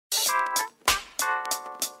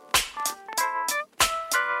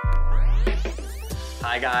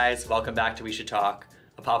Hi guys, welcome back to We Should Talk,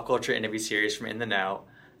 a pop culture interview series from In the Know.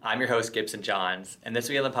 I'm your host, Gibson Johns, and this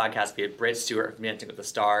week on the podcast we have Britt Stewart from Dancing with the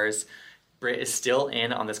Stars. Britt is still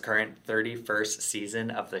in on this current 31st season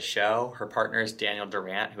of the show. Her partner is Daniel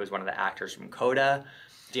Durant, who is one of the actors from Coda.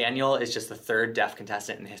 Daniel is just the third deaf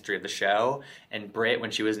contestant in the history of the show, and Britt, when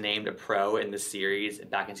she was named a pro in the series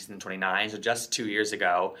back in season 29, so just 2 years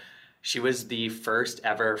ago, she was the first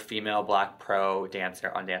ever female Black pro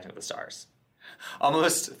dancer on Dancing with the Stars.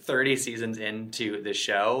 Almost 30 seasons into the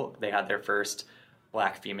show, they had their first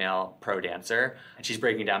Black female pro dancer, and she's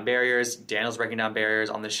breaking down barriers. Daniel's breaking down barriers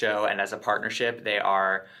on the show, and as a partnership, they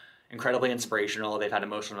are incredibly inspirational. They've had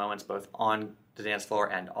emotional moments both on the dance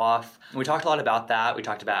floor and off. And we talked a lot about that. We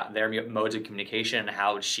talked about their modes of communication and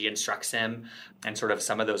how she instructs him and sort of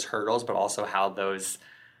some of those hurdles, but also how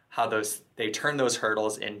they turn those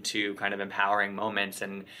hurdles into kind of empowering moments,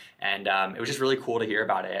 and it was just really cool to hear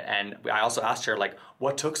about it. And I also asked her, like,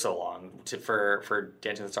 what took so long for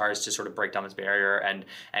Dancing with the Stars to sort of break down this barrier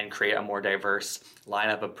and create a more diverse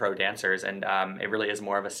lineup of pro dancers, and it really is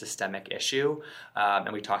more of a systemic issue,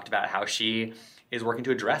 and we talked about how she is working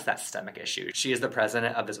to address that systemic issue. She is the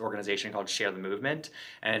president of this organization called Share the Movement,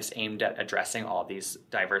 and it's aimed at addressing all these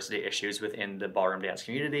diversity issues within the ballroom dance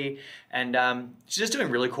community. And she's just doing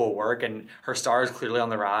really cool work, and her star is clearly on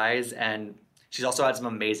the rise, and she's also had some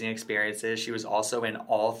amazing experiences. She was also in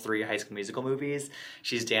all 3 High School Musical movies.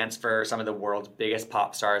 She's danced for some of the world's biggest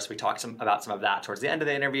pop stars. We talked about some of that towards the end of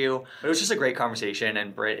the interview, but it was just a great conversation,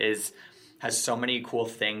 and Britt has so many cool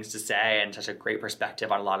things to say and such a great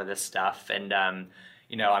perspective on a lot of this stuff. And, I'm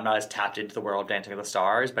not as tapped into the world of Dancing with the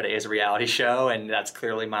Stars, but it is a reality show, and that's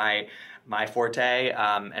clearly my forte.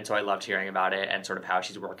 And so I loved hearing about it and sort of how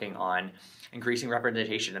she's working on increasing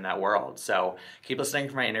representation in that world. So keep listening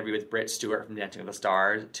for my interview with Britt Stewart from Dancing with the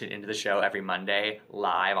Stars. Tune into the show every Monday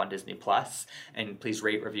live on Disney+. And please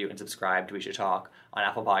rate, review, and subscribe to We Should Talk on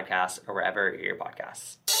Apple Podcasts or wherever you get your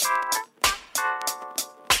podcasts.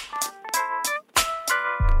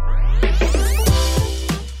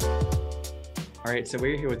 All right, so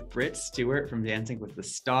we're here with Britt Stewart from Dancing with the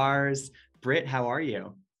Stars. Britt, how are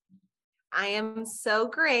you? I am so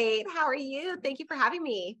great. How are you? Thank you for having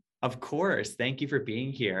me. Of course. Thank you for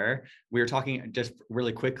being here. We were talking just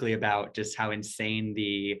really quickly about just how insane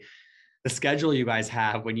the schedule you guys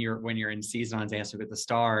have when you're in season on Dancing with the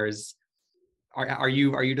Stars. Are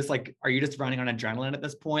you just running on adrenaline at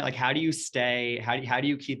this point? Like, how do you stay? How do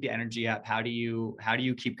you keep the energy up? How do you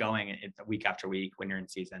keep going week after week when you're in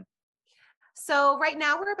season? So right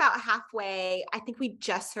now we're about halfway. I think we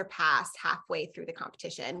just surpassed halfway through the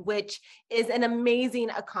competition, which is an amazing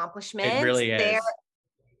accomplishment. It really is.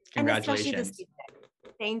 Congratulations. And especially this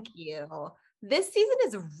season. Thank you. This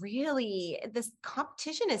season this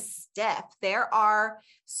competition is stiff. There are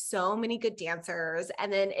so many good dancers.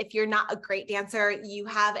 And then if you're not a great dancer, you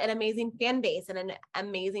have an amazing fan base and an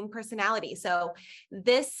amazing personality. So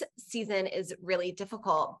this season is really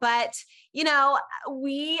difficult, but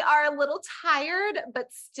we are a little tired,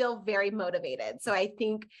 but still very motivated. So I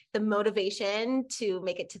think the motivation to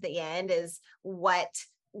make it to the end is what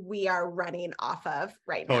we are running off of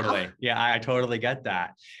right now. Totally. Yeah, I totally get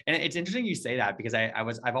that. And it's interesting you say that, because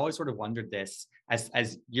I've always sort of wondered this,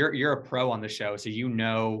 as you're a pro on the show, so you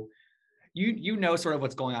know sort of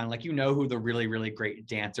what's going on. Like, who the really, really great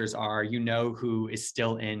dancers are, who is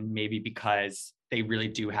still in maybe because they really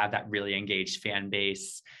do have that really engaged fan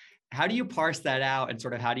base. How do you parse that out, and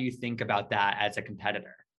sort of how do you think about that as a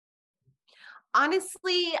competitor?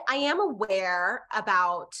 Honestly, I am aware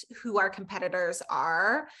about who our competitors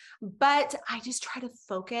are, but I just try to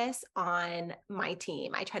focus on my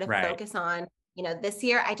team. I try to focus on, this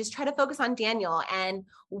year, I just try to focus on Daniel and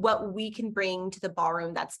what we can bring to the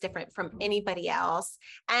ballroom that's different from anybody else.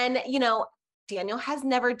 And, Daniel has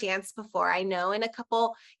never danced before. I know in a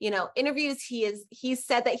couple, interviews, he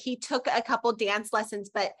said that he took a couple dance lessons,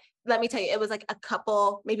 but let me tell you, it was like a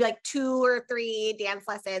couple, maybe like 2 or 3 dance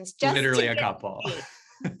lessons. Just literally a couple.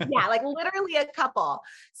 Yeah, like literally a couple.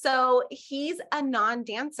 So he's a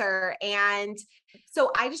non-dancer. And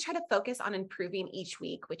so I just try to focus on improving each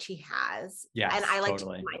week, which he has. Yes, and I like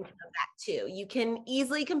totally. to remind him of that too. You can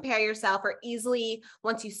easily compare yourself, or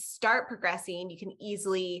once you start progressing, you can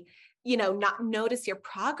easily, not notice your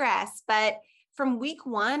progress. But from week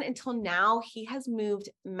 1 until now, he has moved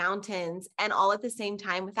mountains, and all at the same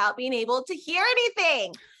time without being able to hear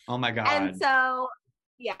anything. Oh my God. And so,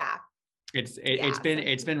 yeah.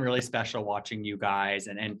 It's been really special watching you guys,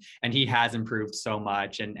 and he has improved so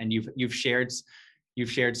much, and you've shared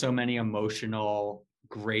so many emotional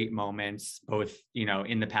great moments, both, you know,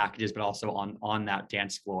 in the packages, but also on that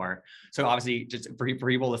dance floor. So obviously, just for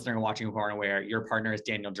people listening and watching who aren't aware, your partner is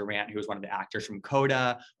Daniel Durant, who was one of the actors from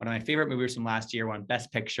Coda, one of my favorite movies from last year, won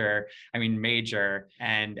Best Picture. I mean, major.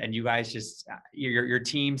 And you guys just, your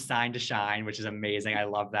team signed to shine, which is amazing. I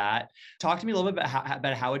love that. Talk to me a little bit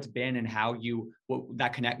about how it's been and how you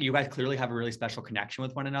guys clearly have a really special connection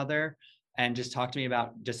with one another. And just talk to me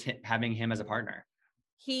about just having him as a partner.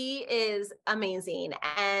 He is amazing.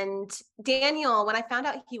 And Daniel, when I found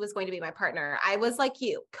out he was going to be my partner, I was like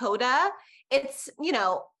you, Coda, it's, you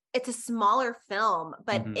know, it's a smaller film,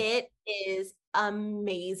 but it is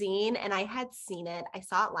amazing. And I had seen it. I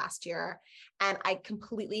saw it last year and I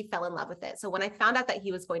completely fell in love with it. So when I found out that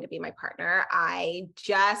he was going to be my partner, I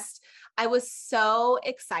was so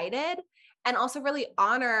excited and also really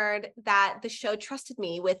honored that the show trusted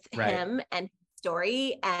me with him and his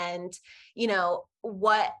story. And, you know,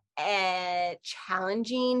 what a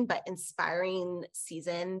challenging but inspiring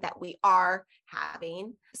season that we are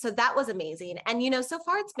having. So that was amazing. And, you know, so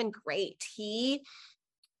far it's been great. He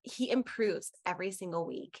improves every single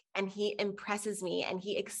week and he impresses me and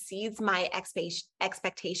he exceeds my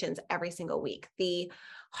expectations every single week. The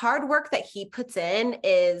hard work that he puts in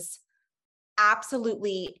is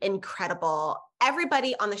absolutely incredible.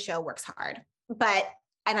 Everybody on the show works hard,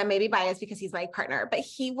 and I may be biased because he's my partner, but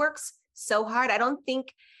he works so hard. I don't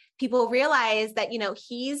think people realize that, you know,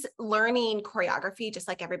 he's learning choreography just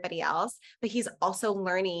like everybody else, but he's also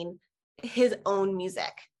learning his own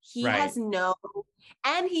music. He has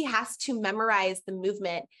and he has to memorize the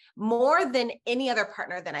movement more than any other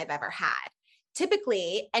partner that I've ever had.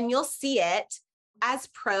 Typically, and you'll see it as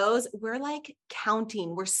pros, we're like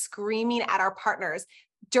counting, we're screaming at our partners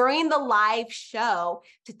during the live show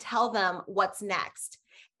to tell them what's next.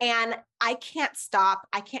 And I can't stop.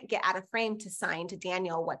 I can't get out of frame to sign to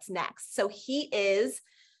Daniel what's next. So he is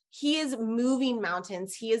moving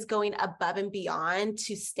mountains. He is going above and beyond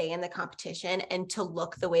to stay in the competition and to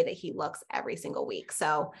look the way that he looks every single week.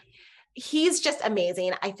 So he's just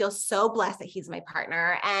amazing. I feel so blessed that he's my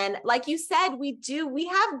partner. And like you said, we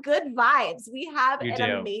have good vibes. We have an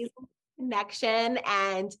amazing connection.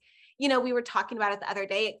 And, you know, we were talking about it the other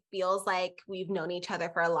day. It feels like we've known each other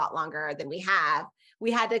for a lot longer than we have.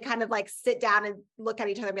 We had to kind of like sit down and look at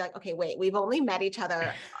each other and be like, okay, wait, we've only met each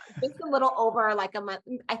other just a little over like a month.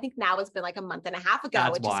 I think now it's been like a month and a half ago,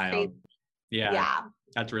 That's which wild. is crazy. Yeah.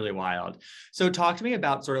 That's really wild. So talk to me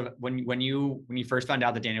about sort of when you first found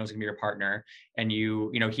out that Daniel was gonna be your partner and you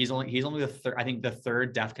know, he's only the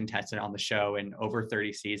third deaf contestant on the show in over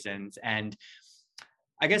 30 seasons. And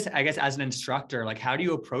I guess as an instructor, like how do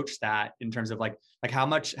you approach that in terms of like how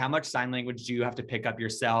much sign language do you have to pick up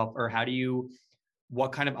yourself, or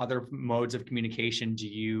what kind of other modes of communication do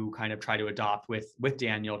you kind of try to adopt with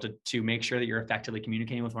Daniel to make sure that you're effectively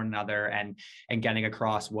communicating with one another and getting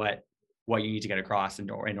across what you need to get across in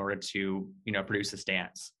order to, you know, produce this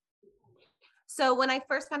dance? So when I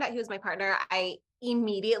first found out he was my partner, I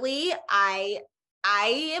immediately, I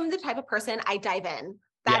am the type of person I dive in.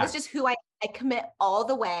 That is just who I commit all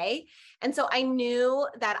the way. And so I knew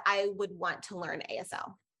that I would want to learn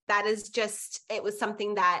ASL. That is just, it was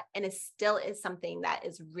something that, and it still is something that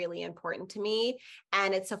is really important to me.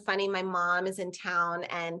 And it's so funny. My mom is in town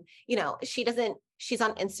and, you know, she's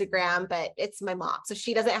on Instagram, but it's my mom. So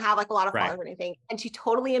she doesn't have like a lot of followers or anything. And she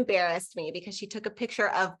totally embarrassed me because she took a picture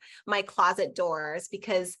of my closet doors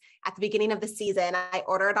because at the beginning of the season, I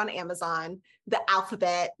ordered on Amazon, the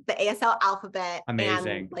ASL alphabet. Amazing.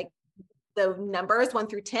 And like the numbers 1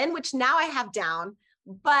 through 10, which now I have down,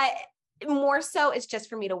 but more so it's just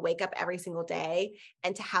for me to wake up every single day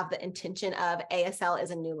and to have the intention of ASL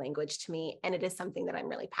is a new language to me. And it is something that I'm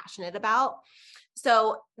really passionate about.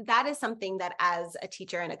 So that is something that as a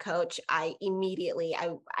teacher and a coach, I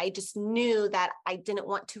just knew that I didn't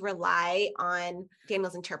want to rely on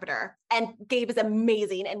Daniel's interpreter. And Gabe is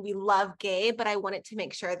amazing and we love Gabe, but I wanted to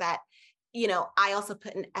make sure that, you know, I also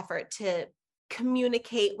put an effort to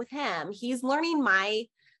communicate with him. He's learning my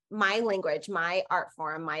language, my art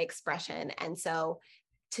form, my expression. And so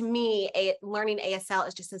to me, learning ASL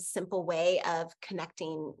is just a simple way of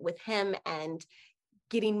connecting with him and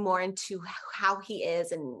getting more into how he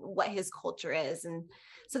is and what his culture is. And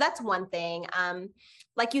so that's one thing.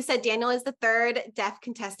 Like you said, Daniel is the third deaf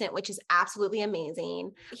contestant, which is absolutely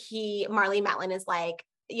amazing. Marley Matlin is like,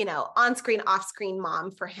 you know, on-screen, off-screen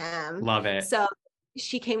mom for him. Love it. So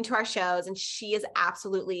she came to our shows and she is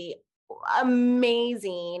absolutely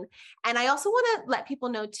amazing. And I also want to let people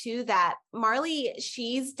know too that Marley,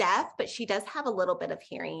 she's deaf, but she does have a little bit of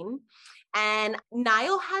hearing. And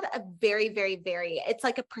Niall had a very, very, very, it's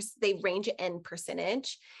like they range in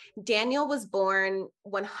percentage. Daniel was born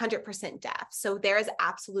 100% deaf. So there is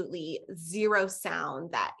absolutely zero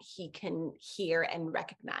sound that he can hear and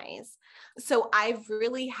recognize. So I've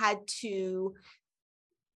really had to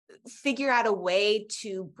figure out a way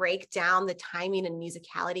to break down the timing and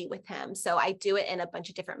musicality with him. So I do it in a bunch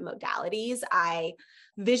of different modalities. I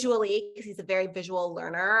visually, because he's a very visual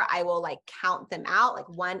learner, I will like count them out, like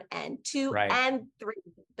 1 and 2 and 3.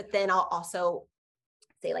 But then I'll also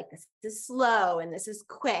say like, this is slow and this is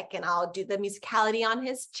quick. And I'll do the musicality on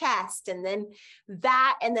his chest and then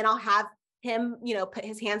I'll have him, put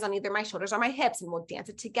his hands on either my shoulders or my hips and we'll dance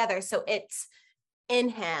it together. So it's in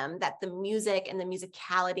him that the music and the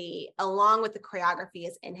musicality along with the choreography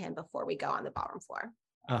is in him before we go on the ballroom floor.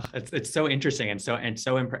 Oh, it's so interesting it's so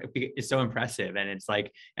impressive. And it's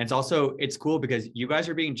like, and it's also, it's cool because you guys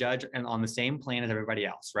are being judged and on the same plane as everybody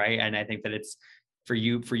else. Right. And I think that it's for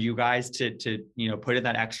you guys to put in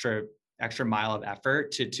that extra mile of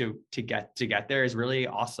effort to get there is really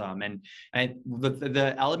awesome. And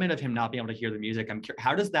the element of him not being able to hear the music, I'm curious,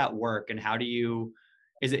 how does that work? And how do you,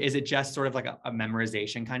 is it just sort of like a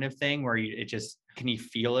memorization kind of thing where can you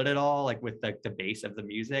feel it at all? Like with the bass of the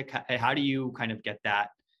music, how do you kind of get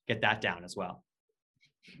that down as well?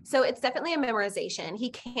 So it's definitely a memorization.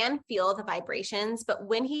 He can feel the vibrations, but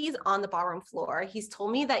when he's on the ballroom floor, he's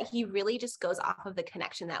told me that he really just goes off of the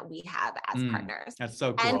connection that we have as partners. That's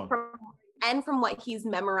so cool. And from what he's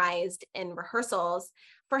memorized in rehearsals,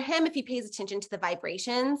 for him, if he pays attention to the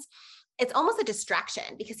vibrations, it's almost a distraction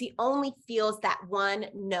because he only feels that one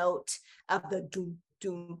note of the doom,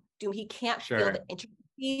 doom, doom. He can't feel the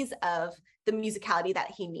intricacies of the musicality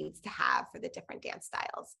that he needs to have for the different dance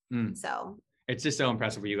styles. So it's just so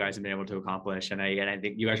impressive what you guys have been able to accomplish. And I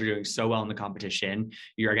think you guys are doing so well in the competition.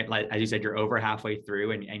 You're getting, like, as you said, you're over halfway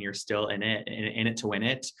through and you're still in it to win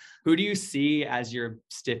it. Who do you see as your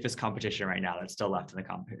stiffest competition right now that's still left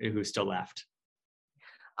in who's still left?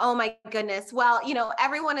 Oh my goodness. Well,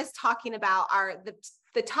 everyone is talking about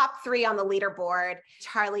the top 3 on the leaderboard,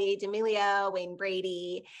 Charlie D'Amelio, Wayne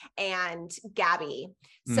Brady, and Gabby.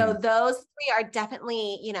 So those 3 are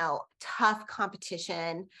definitely, tough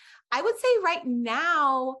competition. I would say right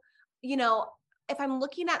now, if I'm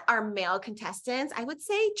looking at our male contestants, I would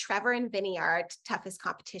say Trevor and Vinny are our toughest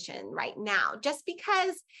competition right now, just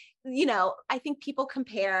because, I think people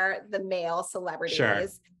compare the male celebrities. Sure.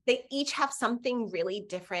 They each have something really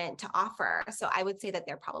different to offer. So I would say that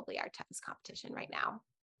they're probably our toughest competition right now.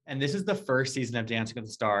 And this is the first season of Dancing with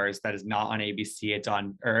the Stars that is not on ABC. It's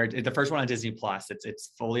on, or the first one on Disney Plus.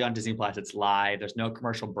 It's fully on Disney Plus. It's live. There's no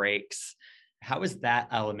commercial breaks. How has that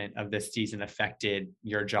element of this season affected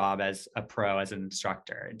your job as a pro, as an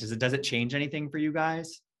instructor? Does it change anything for you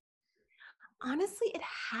guys? Honestly, it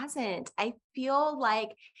hasn't. I feel like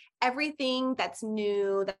everything that's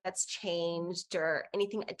new, that's changed, or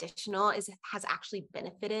anything additional has actually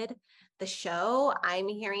benefited the show. I'm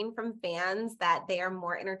hearing from fans that they are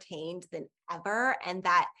more entertained than ever, and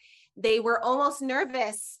that they were almost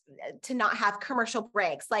nervous to not have commercial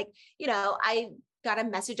breaks. Like, I got a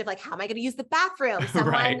message of like, how am I going to use the bathroom?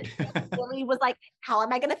 Someone really was like, how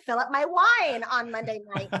am I going to fill up my wine on Monday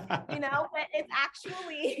night? But it's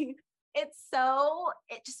actually, it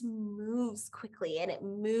just moves quickly and it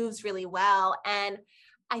moves really well. And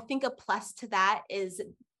I think a plus to that is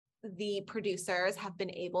the producers have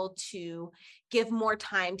been able to give more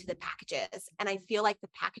time to the packages. And I feel like the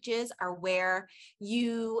packages are where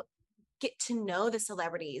you get to know the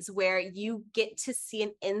celebrities, where you get to see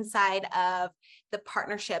an inside of the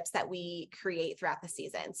partnerships that we create throughout the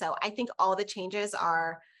season. So I think all the changes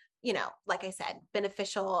are, like I said,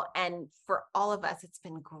 beneficial. And for all of us, it's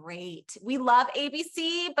been great. We love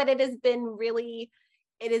ABC, but it has been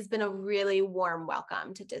a really warm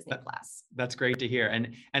welcome to Disney Plus. That's great to hear.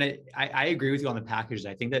 And I agree with you on the packages.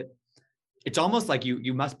 I think that it's almost like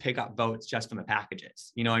you must pick up votes just from the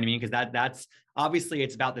packages. You know what I mean? Because that's obviously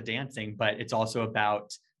it's about the dancing, but it's also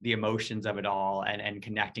about the emotions of it all and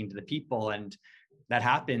connecting to the people. And that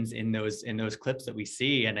happens in those clips that we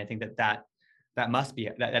see. And I think that must be,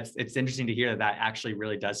 it's interesting to hear that actually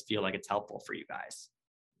really does feel like it's helpful for you guys.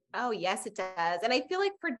 Oh, yes, it does. And I feel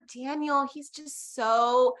like for Daniel, he's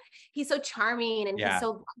so charming and he's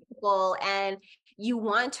so likable, and you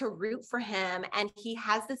want to root for him. And he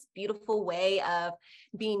has this beautiful way of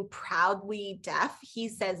being proudly deaf. He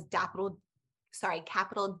says capital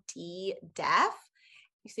D deaf.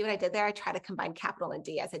 You see what I did there? I try to combine capital and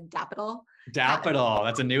D. I said dapital. Dapital.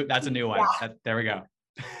 That's a new one. Yeah. There we go.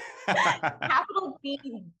 capital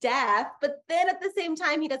D deaf, but then at the same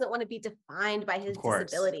time, he doesn't want to be defined by his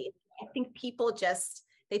disability. I think people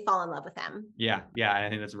they fall in love with him. Yeah. I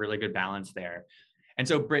think that's a really good balance there. And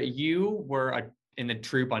so, Britt, you were in the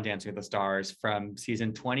troupe on Dancing with the Stars from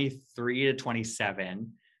season 23 to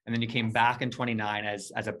 27, and then you came back in 29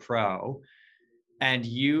 as a pro. And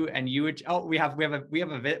you would, we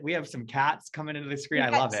have some cats coming into the screen. I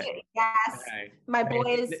love it. Yes, okay. My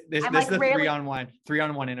boys. This is a rarely,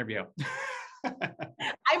 3-on-1 interview.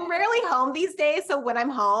 I'm rarely home these days, so when I'm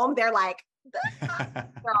home, they're like,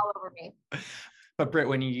 they're all over me. But Britt,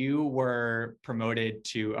 when you were promoted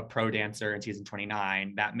to a pro dancer in season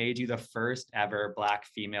 29, that made you the first ever Black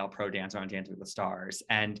female pro dancer on Dancing with the Stars.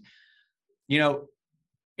 And, you know,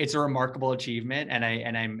 it's a remarkable achievement. And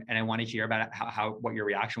I want to hear about what your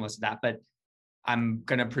reaction was to that. But I'm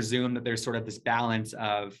going to presume that there's sort of this balance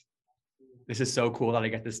of, this is so cool that I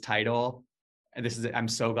get this title. And I'm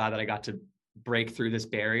so glad that I got to break through this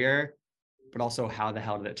barrier, but also how the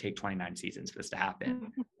hell did it take 29 seasons for this to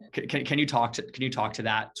happen? Can you talk to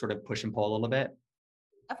that sort of push and pull a little bit?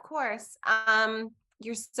 Of course.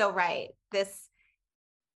 You're so right. It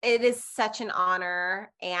is such an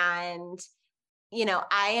honor. And, you know,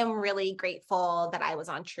 I am really grateful that I was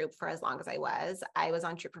on troupe for as long as I was. I was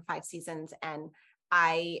on troupe for 5 seasons, and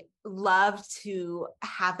I loved to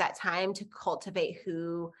have that time to cultivate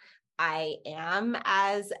who I am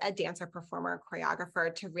as a dancer, performer,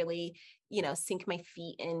 choreographer, to really, you know, sink my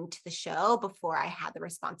feet into the show before I had the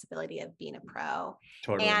responsibility of being a pro.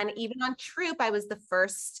 Totally. And even on troupe, I was the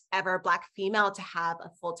first ever Black female to have a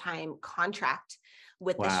full-time contract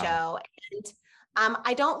with the show. And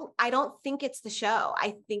I don't think it's the show.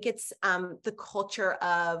 I think it's the culture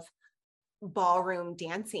of ballroom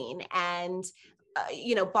dancing. And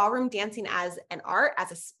you know, ballroom dancing as an art,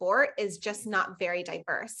 as a sport, is just not very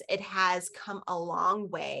diverse. It has come a long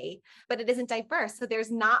way, but it isn't diverse. So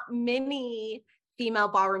there's not many female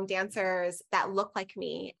ballroom dancers that look like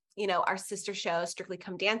me. You know, our sister show, Strictly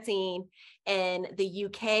Come Dancing, in the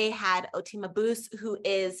UK had Oti Mabuse,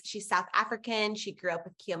 she's South African. She grew up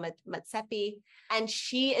with Kio Matsepi, and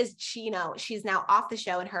she's now off the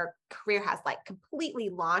show and her career has like completely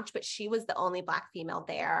launched, but she was the only Black female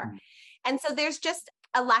there. Mm-hmm. And so there's just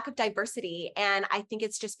a lack of diversity. And I think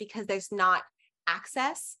it's just because there's not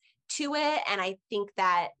access to it. And I think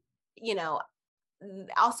that, you know,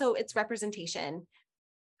 also it's representation.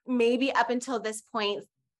 Maybe up until this point,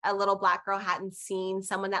 a little Black girl hadn't seen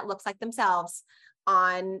someone that looks like themselves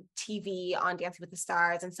on TV, on Dancing with the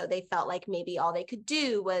Stars. And so they felt like maybe all they could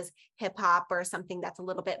do was hip hop or something that's a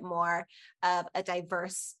little bit more of a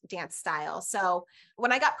diverse dance style. So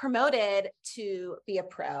when I got promoted to be a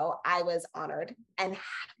pro, I was honored and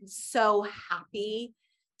so happy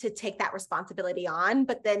to take that responsibility on.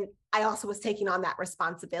 But then I also was taking on that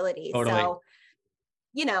responsibility. Totally. So,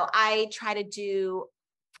 you know, I try to do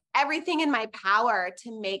everything in my power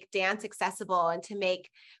to make dance accessible and to make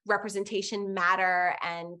representation matter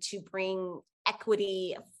and to bring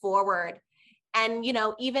equity forward. And, you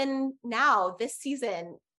know, even now this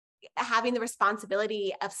season, having the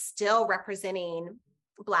responsibility of still representing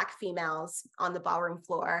Black females on the ballroom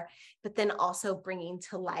floor, but then also bringing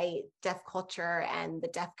to light deaf culture and the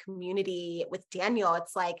deaf community with Daniel,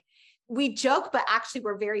 it's like, we joke, but actually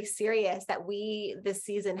we're very serious that we this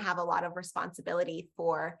season have a lot of responsibility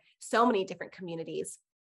for so many different communities.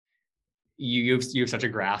 You have such a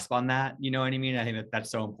grasp on that. You know what I mean? I think that's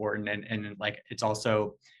so important. And like, it's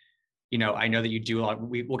also, you know, I know that you do a lot.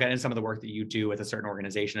 We'll get into some of the work that you do with a certain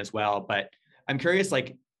organization as well, but I'm curious,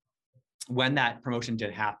 like, when that promotion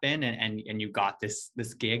did happen and you got this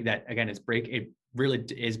gig that, again, it really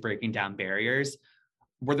is breaking down barriers.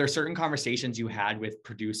 Were there certain conversations you had with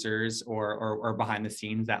producers or behind the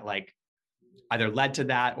scenes that like either led to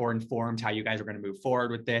that or informed how you guys were going to move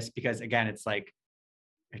forward with this? Because again, it's like,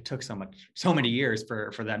 it took so many years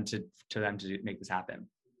for them to make this happen.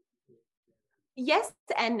 Yes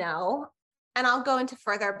and no. And I'll go into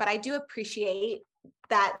further, but I do appreciate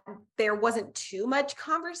that there wasn't too much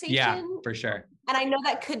conversation. Yeah, for sure. And I know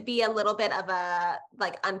that could be a little bit of a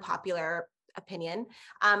like unpopular opinion.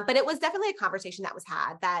 But it was definitely a conversation that was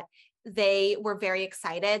had, that they were very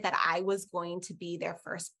excited that I was going to be their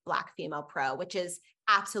first Black female pro, which is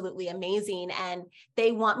absolutely amazing. And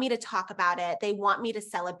they want me to talk about it. They want me to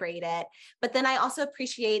celebrate it. But then I also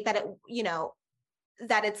appreciate that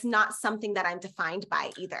that it's not something that I'm defined by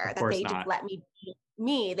either, that they just let me be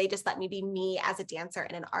me. They just let me be me as a dancer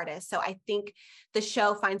and an artist. So I think the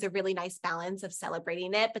show finds a really nice balance of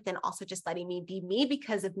celebrating it, but then also just letting me be me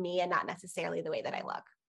because of me and not necessarily the way that I look.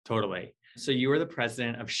 Totally. So you were the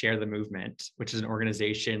president of Share the Movement, which is an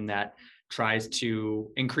organization that tries to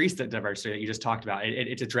increase the diversity that you just talked about.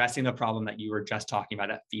 It's addressing the problem that you were just talking about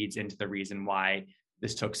that feeds into the reason why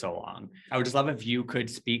this took so long. I would just love if you could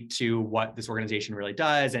speak to what this organization really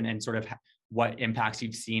does and sort of what impacts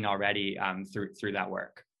you've seen already through that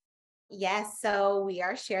work. Yes, so we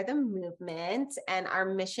are Share the Movement, and our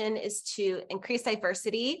mission is to increase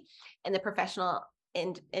diversity in the professional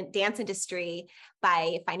and dance industry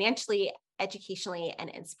by financially, educationally,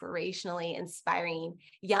 and inspirationally inspiring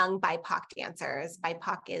young BIPOC dancers.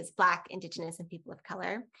 BIPOC is Black, Indigenous, and people of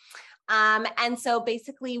color. And so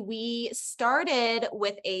basically we started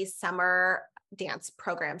with a summer dance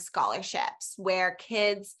program scholarships where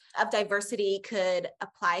kids of diversity could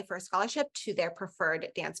apply for a scholarship to their preferred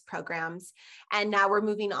dance programs. And now we're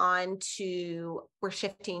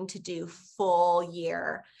shifting to do full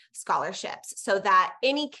year scholarships so that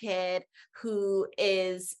any kid who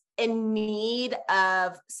is in need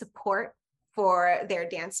of support for their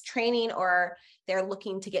dance training, or they're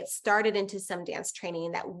looking to get started into some dance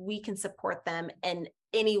training, that we can support them in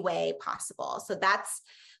any way possible. So that's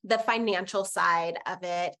the financial side of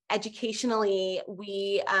it. Educationally,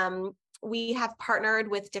 we have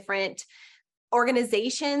partnered with different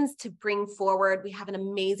organizations to bring forward. We have an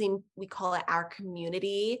amazing, we call it our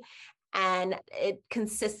community. And it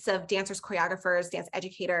consists of dancers, choreographers, dance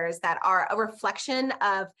educators that are a reflection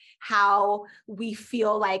of how we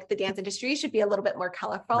feel like the dance industry should be a little bit more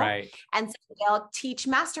colorful. Right. And so they'll teach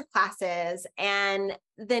master classes. And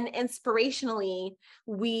then inspirationally,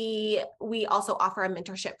 we also offer a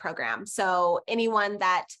mentorship program. So anyone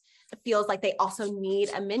that feels like they also need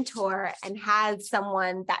a mentor and has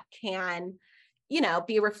someone that can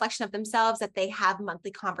be a reflection of themselves, that they have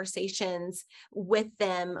monthly conversations with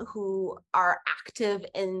them who are active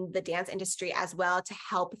in the dance industry as well to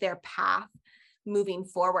help their path moving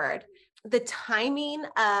forward. The timing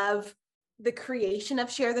of the creation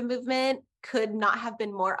of Share the Movement could not have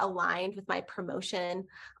been more aligned with my promotion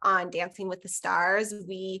on Dancing with the Stars.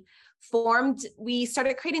 We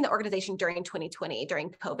started creating the organization during 2020, during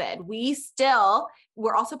COVID.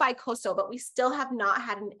 We're also bi-coastal, but we still have not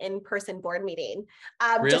had an in-person board meeting.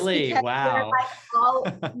 Really? Wow.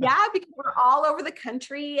 Because we're all over the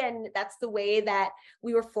country, and that's the way that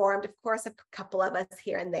we were formed. Of course, a couple of us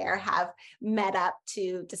here and there have met up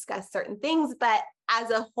to discuss certain things, but as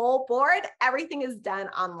a whole board, everything is done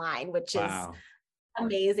online, which is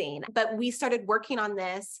amazing. But we started working on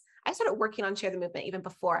this. I started working on Share the Movement even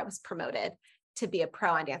before I was promoted to be a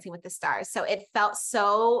pro on Dancing with the Stars. So it felt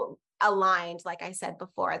so aligned, like I said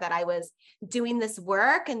before, that I was doing this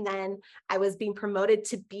work and then I was being promoted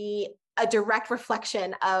to be a direct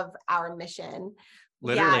reflection of our mission.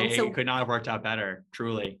 Literally, it could not have worked out better,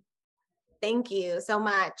 truly. Thank you so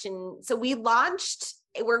much. And so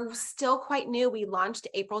we're still quite new. We launched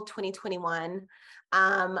April 2021.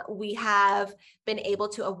 We have been able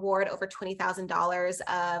to award over $20,000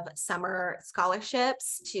 of summer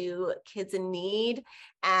scholarships to kids in need.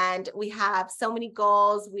 And we have so many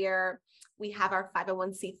goals. We have our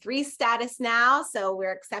 501c3 status now. So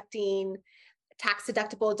we're accepting tax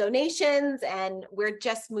deductible donations, and we're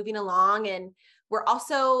just moving along. And we're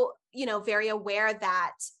also, very aware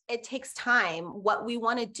that it takes time. What we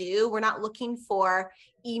want to do, we're not looking for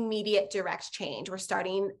immediate direct change. We're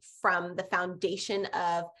starting from the foundation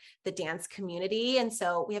of the dance community. And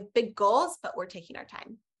so we have big goals, but we're taking our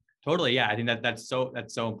time. Totally. Yeah. I think that's so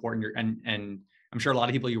important. And I'm sure a lot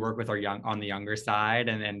of people you work with are on the younger side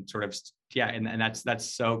and sort of, and that's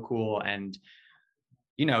so cool. And,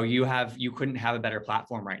 you couldn't have a better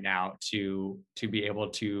platform right now to be able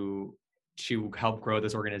to help grow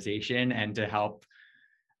this organization and to help.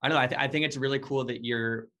 I don't know. I think it's really cool that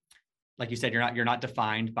you're, like you said, you're not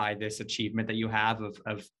defined by this achievement that you have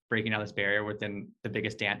of breaking down this barrier within the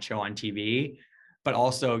biggest dance show on TV, but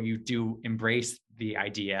also you do embrace the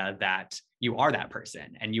idea that you are that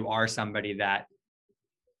person and you are somebody that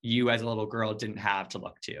you as a little girl didn't have to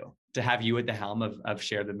look to. To have you at the helm of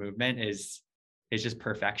Share the Movement is just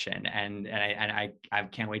perfection. And I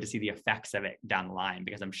can't wait to see the effects of it down the line,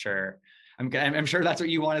 because I'm sure that's what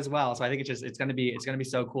you want as well. So I think it's going to be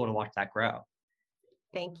so cool to watch that grow.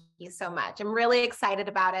 Thank you so much. I'm really excited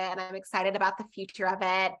about it, and I'm excited about the future of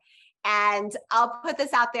it. And I'll put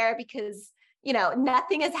this out there because,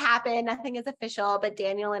 nothing has happened, nothing is official, but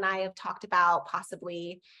Daniel and I have talked about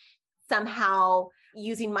possibly somehow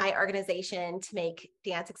using my organization to make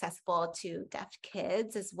dance accessible to deaf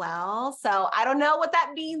kids as well. So I don't know what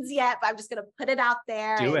that means yet, but I'm just going to put it out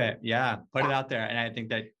there. Do it. Yeah. Put it out there. And I think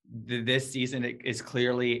that this season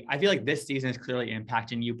I feel like this season is clearly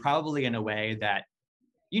impacting you, probably in a way that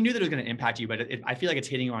you knew that it was going to impact you, but I feel like it's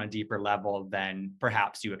hitting you on a deeper level than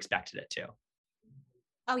perhaps you expected it to.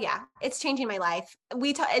 Oh yeah, it's changing my life.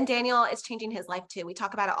 And Daniel, it's changing his life too. We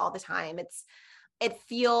talk about it all the time.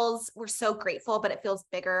 We're so grateful, but it feels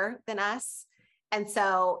bigger than us. And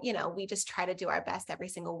so, we just try to do our best every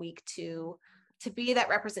single week to be that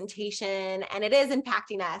representation, and it is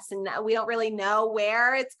impacting us, and we don't really know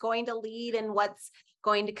where it's going to lead and what's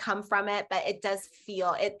going to come from it, but it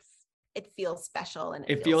feels special, and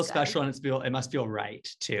it feels special, and it must feel right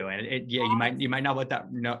too. And you might you might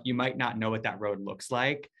not know what that road looks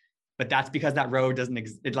like, but that's because that road doesn't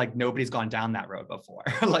exist. Like nobody's gone down that road before.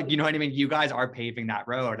 Like, you know what I mean? You guys are paving that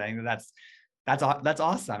road. I think that's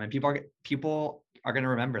awesome. And people are going to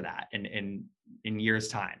remember that in years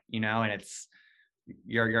time, and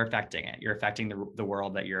you're affecting it. You're affecting the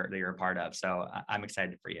world that you're a part of. So I'm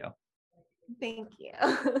excited for you. Thank you.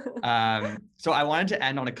 So I wanted to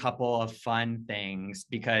end on a couple of fun things,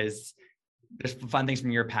 because there's fun things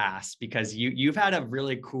from your past, because you've had a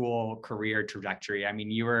really cool career trajectory. I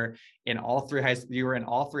mean, you were in all three High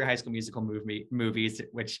School Musical movies,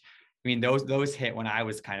 which, I mean, those hit when I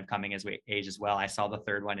was kind of coming as age as well. I saw the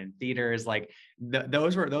third one in theaters. Like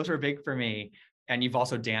those were big for me. And you've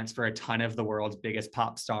also danced for a ton of the world's biggest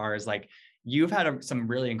pop stars. Like, you've had some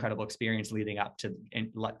really incredible experience leading up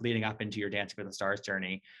into your Dancing with the Stars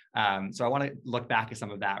journey. So I want to look back at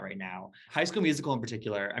some of that right now. High School Musical in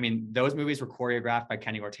particular, I mean, those movies were choreographed by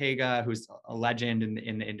Kenny Ortega, who's a legend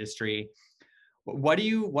in the industry. What do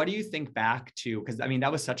you think back to? Because I mean,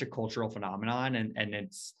 that was such a cultural phenomenon, and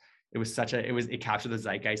it captured the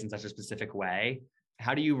zeitgeist in such a specific way.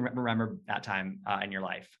 How do you remember that time in your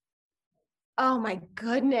life? Oh my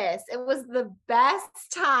goodness. It was the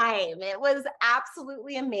best time. It was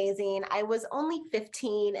absolutely amazing. I was only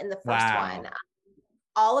 15 in the first one.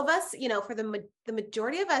 All of us, for the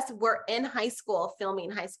majority of us were in high school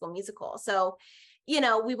filming High School Musical. So,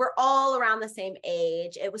 we were all around the same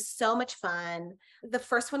age. It was so much fun. The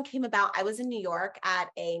first one came about, I was in New York at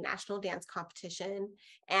a national dance competition,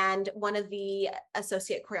 and one of the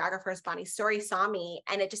associate choreographers, Bonnie Story, saw me,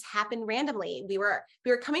 and it just happened randomly. We were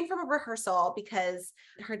coming from a rehearsal because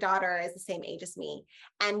her daughter is the same age as me,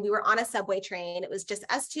 and we were on a subway train. It was just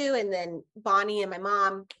us two, and then Bonnie and my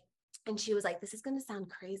mom, and she was like, "This is going to sound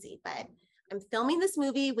crazy, but I'm filming this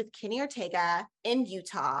movie with Kenny Ortega in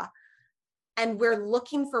Utah, and we're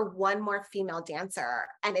looking for one more female dancer,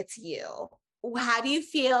 and it's you. How do you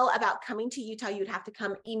feel about coming to Utah? You'd have to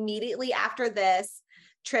come immediately after this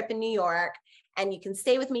trip in New York, and you can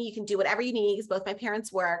stay with me. You can do whatever you need," because both my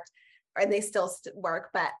parents worked, and they still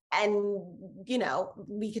work,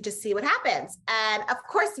 we could just see what happens. And of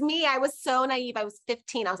course, I was so naive. I was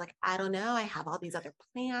 15. I was like, I don't know. I have all these other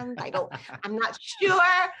plans. I'm not sure.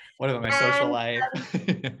 What about my social life?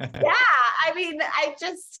 Yeah. I mean,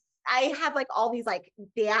 I have like all these like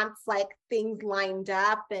dance like things lined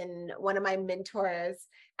up. And one of my mentors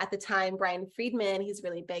at the time, Brian Friedman, he's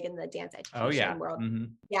really big in the dance education world. Mm-hmm.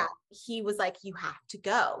 Yeah. He was like, you have to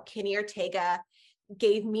go. Kenny Ortega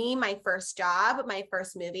gave me my first job, my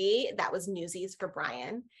first movie. That was Newsies for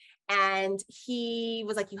Brian. And he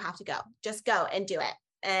was like, you have to go, just go and do it.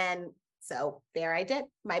 And so there I did.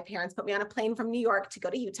 My parents put me on a plane from New York to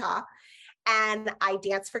go to Utah. And I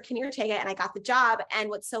danced for Kenny Ortega, and I got the job. And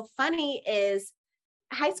what's so funny is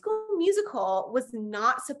High School Musical was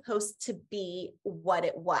not supposed to be what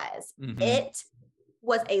it was. Mm-hmm. It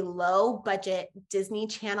was a low budget Disney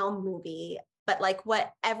Channel movie, but like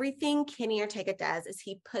what everything Kenny Ortega does is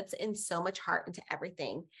he puts in so much heart into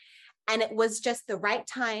everything. And it was just the right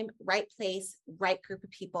time, right place, right group of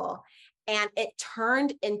people. And it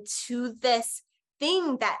turned into this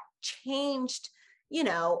thing that changed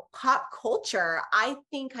pop culture. I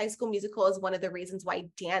think High School Musical is one of the reasons why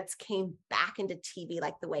dance came back into TV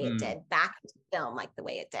like the way it did, back into film like the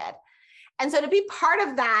way it did. And so to be part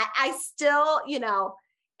of that, I still,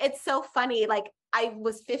 it's so funny. Like I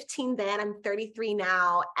was 15 then, I'm 33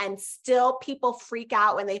 now, and still people freak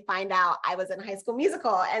out when they find out I was in High School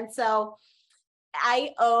Musical. And so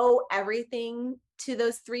I owe everything to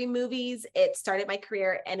those three movies. It started my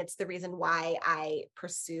career, and it's the reason why I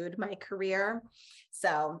pursued my career.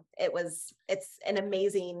 So it's an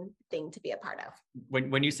amazing thing to be a part of.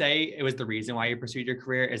 When you say it was the reason why you pursued your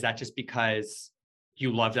career, is that just because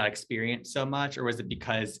you loved that experience so much, or was it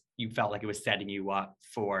because you felt like it was setting you up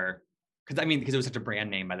for, because it was such a brand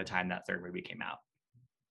name by the time that third movie came out?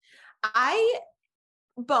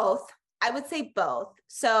 Both. I would say both.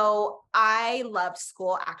 So I loved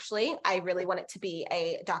school. Actually, I really wanted to be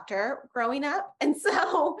a doctor growing up. And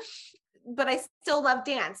so but I still love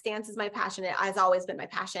dance. Dance is my passion. It has always been my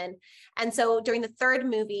passion. And so during the third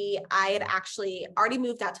movie, I had actually already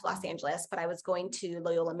moved out to Los Angeles, but I was going to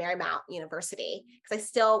Loyola Marymount University because I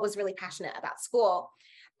still was really passionate about school.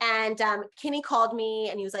 And Kenny called me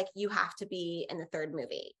and he was like, you have to be in the third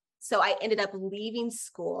movie. So I ended up leaving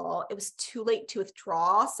school. It was too late to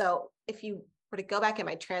withdraw. So if you were to go back in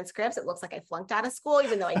my transcripts, it looks like I flunked out of school,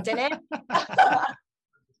 even though I didn't.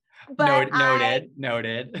 But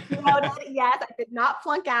noted. Yes, I did not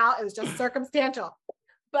flunk out. It was just circumstantial.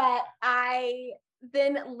 But I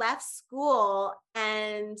then left school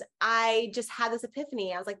and I just had this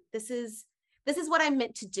epiphany. I was like, this is what I'm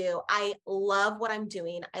meant to do. I love what I'm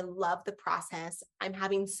doing. I love the process. I'm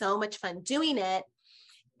having so much fun doing it.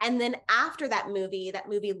 And then after that movie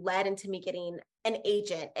led into me getting an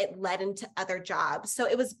agent. It led into other jobs. So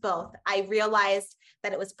it was both. I realized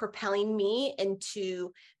that it was propelling me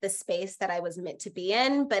into the space that I was meant to be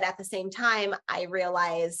in. But at the same time, I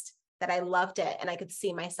realized that I loved it and I could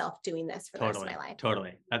see myself doing this for the rest of my life.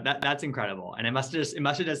 Totally. That's incredible. And it must have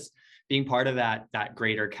just being part of that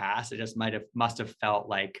greater cast. It just must have felt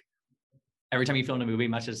like every time you filmed a movie, it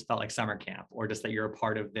must have just felt like summer camp, or just that you're a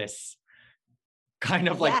part of this kind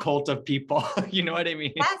of like cult of people. You know what I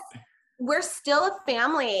mean? Yes. We're still a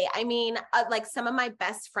family. I mean, like some of my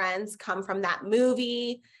best friends come from that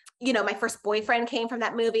movie. You know, my first boyfriend came from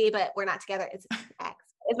that movie, but we're not together. It's ex.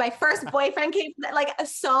 My first boyfriend came from that. Like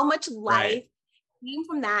so much life came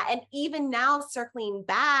from that. And even now, circling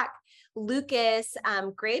back, Lucas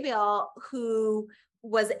Graybill, who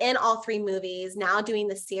was in all three movies, now doing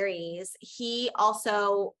the series, he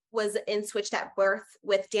also was in Switched at Birth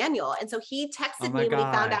with Daniel. And so he texted me when he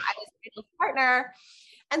found out I was Daniel's partner.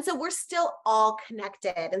 And so we're still all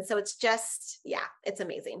connected. And so it's just, it's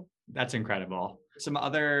amazing. That's incredible. Some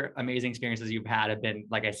other amazing experiences you've had have been,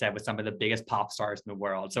 like I said, with some of the biggest pop stars in the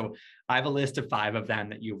world. So I have a list of 5 of them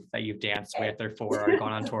that you've danced with, or 4, or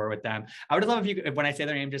gone on tour with them. I would love if when I say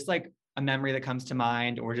their name, just like a memory that comes to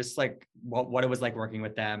mind, or just like what it was like working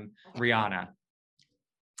with them. Rihanna.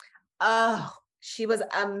 Oh, she was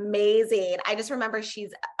amazing. I just remember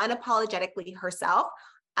she's unapologetically herself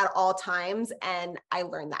at all times. And I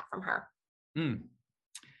learned that from her.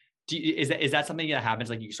 Is that something that happens?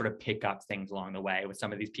 Like you sort of pick up things along the way with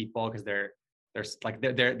some of these people because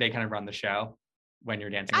they kind of run the show when you're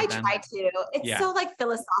dancing with them? I try to. It's so like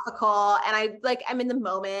philosophical, and I'm in the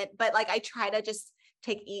moment, but like I try to just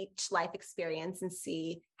take each life experience and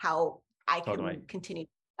see how I can continue to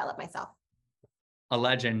develop myself. A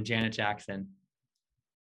legend, Janet Jackson.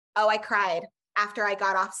 Oh, I cried after I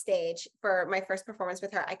got off stage for my first performance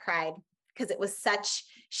with her. I cried because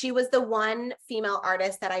she was the one female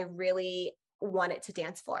artist that I really wanted to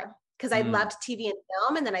dance for, because I loved TV and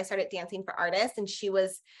film. And then I started dancing for artists, and she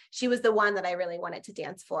was the one that I really wanted to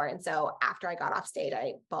dance for. And so after I got off stage,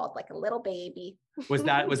 I bawled like a little baby. Was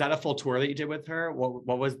that a full tour that you did with her?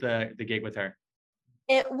 What was the gig with her?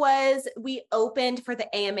 We opened for the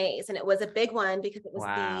AMAs, and it was a big one because it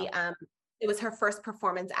was it was her first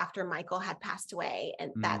performance after Michael had passed away,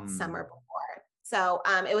 and that summer before. So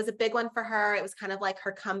it was a big one for her. It was kind of like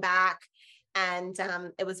her comeback, and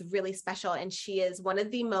it was really special. And she is one of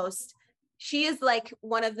the most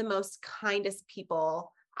kindest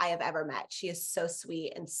people I have ever met. She is so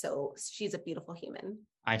sweet, and she's a beautiful human.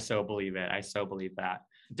 I so believe it. I so believe that.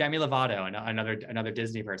 Demi Lovato, another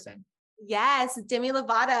Disney person. Yes, Demi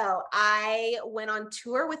Lovato. I went on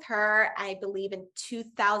tour with her, I believe in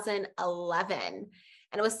 2011.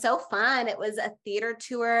 And it was so fun. It was a theater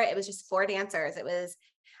tour. It was just 4 dancers. It was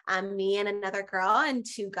me and another girl and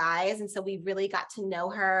 2 guys. And so we really got to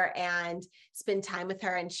know her and spend time with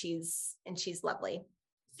her. And she's lovely.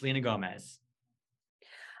 Selena Gomez.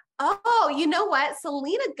 Oh, you know what?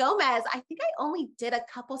 Selena Gomez, I think I only did a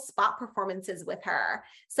couple spot performances with her.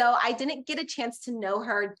 So I didn't get a chance to know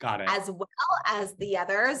her as well as the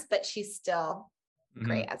others, but she's still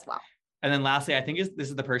great as well. And then lastly, I think this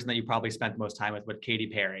is the person that you probably spent the most time with Katy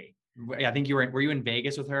Perry. I think were you in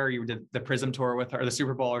Vegas with her, or you did the Prism tour with her, or the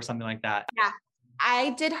Super Bowl or something like that? Yeah,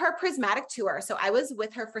 I did her Prismatic tour. So I was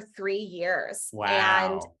with her for 3 years.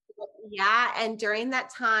 Wow. And during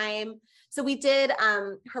that time, so we did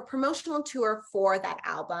her promotional tour for that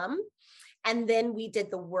album. And then we did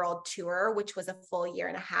the world tour, which was a full 1.5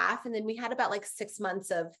 years. And then we had about like 6 months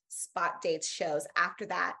of spot dates shows after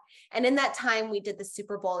that. And in that time, we did the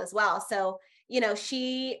Super Bowl as well. So, you know,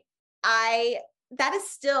 that is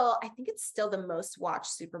still, I think it's still the most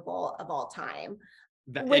watched Super Bowl of all time.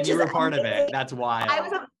 And you were part of it. That's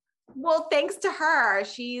wild. Well, thanks to her.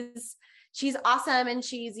 She's awesome. And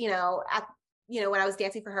she's, when I was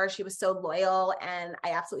dancing for her, she was so loyal, and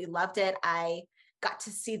I absolutely loved it. I got to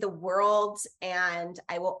see the world. And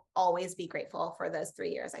I will always be grateful for those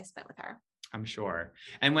 3 years I spent with her. I'm sure.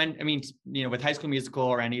 And with High School Musical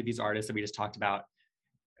or any of these artists that we just talked about,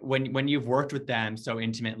 when you've worked with them so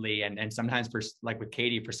intimately and sometimes for like with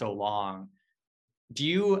Katie for so long,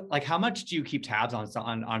 how much do you keep tabs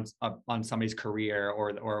on somebody's career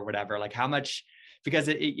or whatever? Like how much, because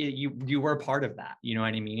you were part of that, you know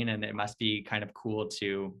what I mean? And it must be kind of cool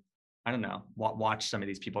to, I don't know, watch some of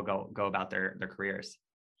these people go about their careers.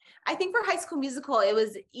 I think for High School Musical, it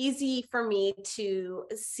was easy for me to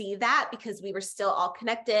see that because we were still all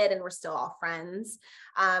connected and we're still all friends.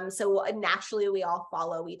 So naturally, we all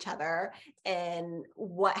follow each other and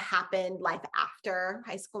what happened life after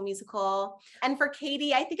High School Musical. And for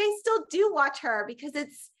Katie, I think I still do watch her because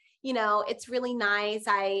it's really nice.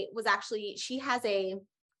 She has a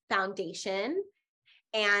foundation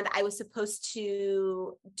and I was supposed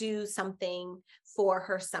to do something for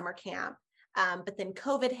her summer camp. But then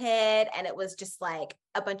COVID hit and it was just like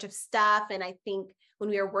a bunch of stuff. And I think when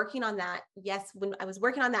we were working on that, when I was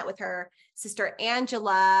working on that with her sister,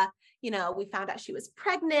 Angela, we found out she was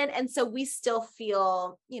pregnant. And so we still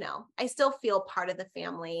feel, I still feel part of the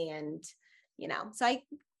family and, so I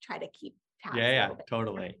try to keep tabs. Yeah,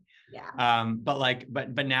 totally. Yeah.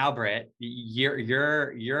 But now, Britt,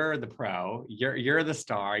 you're the pro, you're the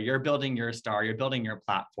star, you're building your star, you're building your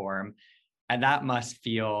platform. And that must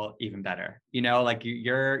feel even better, like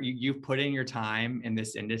you've put in your time in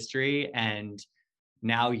this industry and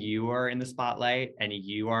now you are in the spotlight and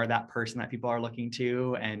you are that person that people are looking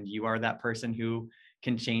to, and you are that person who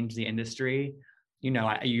can change the industry.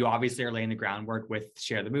 You obviously are laying the groundwork with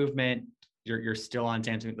Share the Movement. You're still on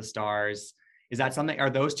Dancing with the Stars. Is that something, are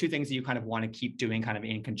those two things that you kind of want to keep doing kind of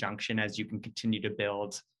in conjunction as you can continue to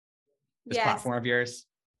build this platform of yours?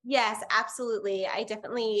 Yes, absolutely.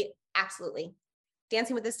 Absolutely.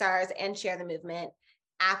 Dancing with the Stars and Share the Movement.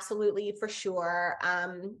 Absolutely, for sure.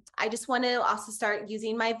 I just want to also start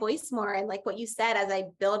using my voice more. And like what you said, as I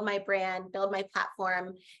build my brand, build my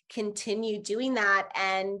platform, continue doing that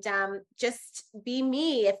and just be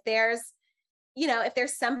me. If there's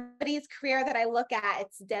somebody's career that I look at,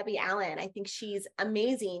 it's Debbie Allen. I think she's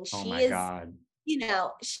amazing. Oh my God.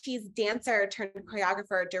 She's dancer turned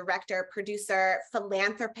choreographer, director, producer,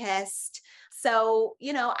 philanthropist. So,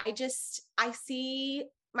 I see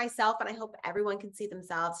myself, and I hope everyone can see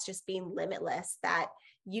themselves just being limitless, that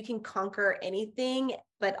you can conquer anything,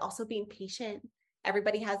 but also being patient.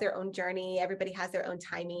 Everybody has their own journey. Everybody has their own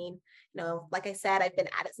timing. Like I said, I've been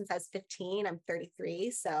at it since I was 15. I'm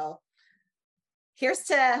 33. So here's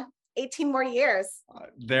to 18 more years.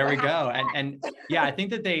 There we go. And yeah, I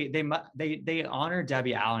think that they honor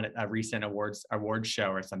Debbie Allen at a recent awards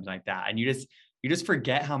show or something like that. And you just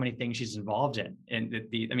forget how many things she's involved in. And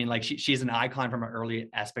she's an icon from an early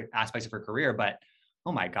aspects of her career, but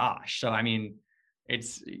oh my gosh. So,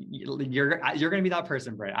 you're going to be that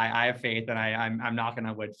person, Britt. I have faith, and I'm knocking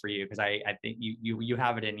on wood for you, because I think you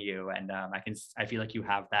have it in you. And I feel like you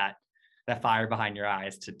have that fire behind your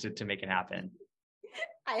eyes to make it happen.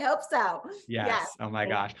 I hope so. Yes. Oh my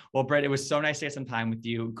gosh. Well, Britt, it was so nice to get some time with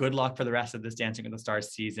you. Good luck for the rest of this Dancing with the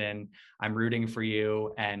Stars season. I'm rooting for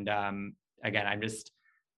you. And again,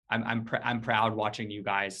 I'm proud watching you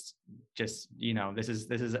guys. Just, this is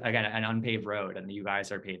again an unpaved road, and you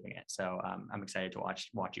guys are paving it. So I'm excited to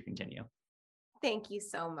watch you continue. Thank you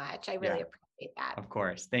so much. I really appreciate that. Of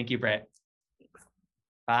course. Thank you, Britt.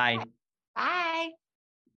 Bye. Bye.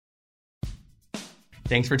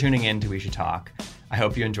 Thanks for tuning in to We Should Talk. I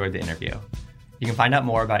hope you enjoyed the interview. You can find out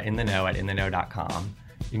more about In the Know at intheknow.com.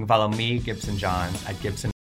 You can follow me, Gibson Johns, at Gibson